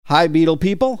Hi, Beatle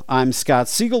people. I'm Scott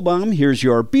Siegelbaum. Here's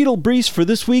your Beatle Briefs for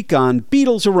this week on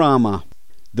Beatles-orama.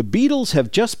 The Beatles have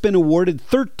just been awarded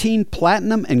 13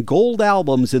 platinum and gold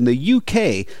albums in the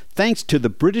UK thanks to the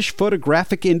British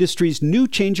photographic industry's new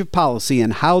change of policy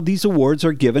on how these awards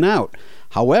are given out.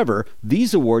 However,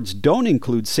 these awards don't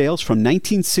include sales from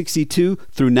 1962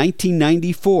 through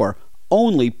 1994,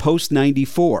 only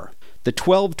post-94. The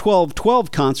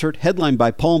 12-12-12 concert, headlined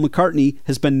by Paul McCartney,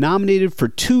 has been nominated for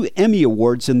 2 Emmy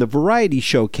Awards in the Variety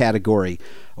Show category.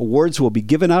 Awards will be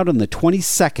given out on the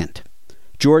 22nd.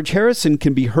 George Harrison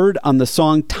can be heard on the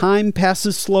song Time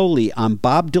Passes Slowly on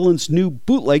Bob Dylan's new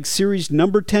bootleg series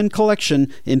No. 10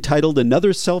 collection entitled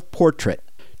Another Self-Portrait.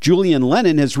 Julian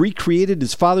Lennon has recreated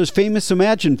his father's famous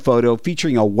Imagine photo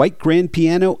featuring a white grand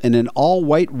piano in an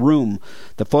all-white room.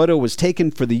 The photo was taken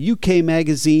for the UK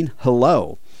magazine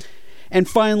Hello. And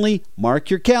finally, mark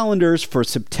your calendars for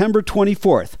September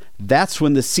 24th. That's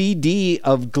when the CD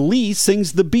of Glee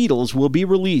Sings the Beatles will be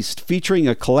released, featuring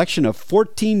a collection of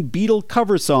 14 Beatle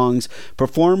cover songs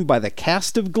performed by the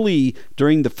cast of Glee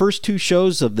during the first 2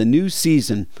 shows of the new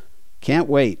season. Can't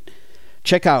wait.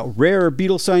 Check out rare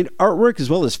Beatle-signed artwork as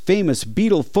well as famous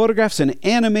Beatle photographs and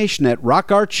animation at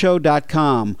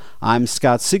rockartshow.com. I'm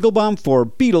Scott Siegelbaum for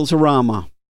Beatles-orama.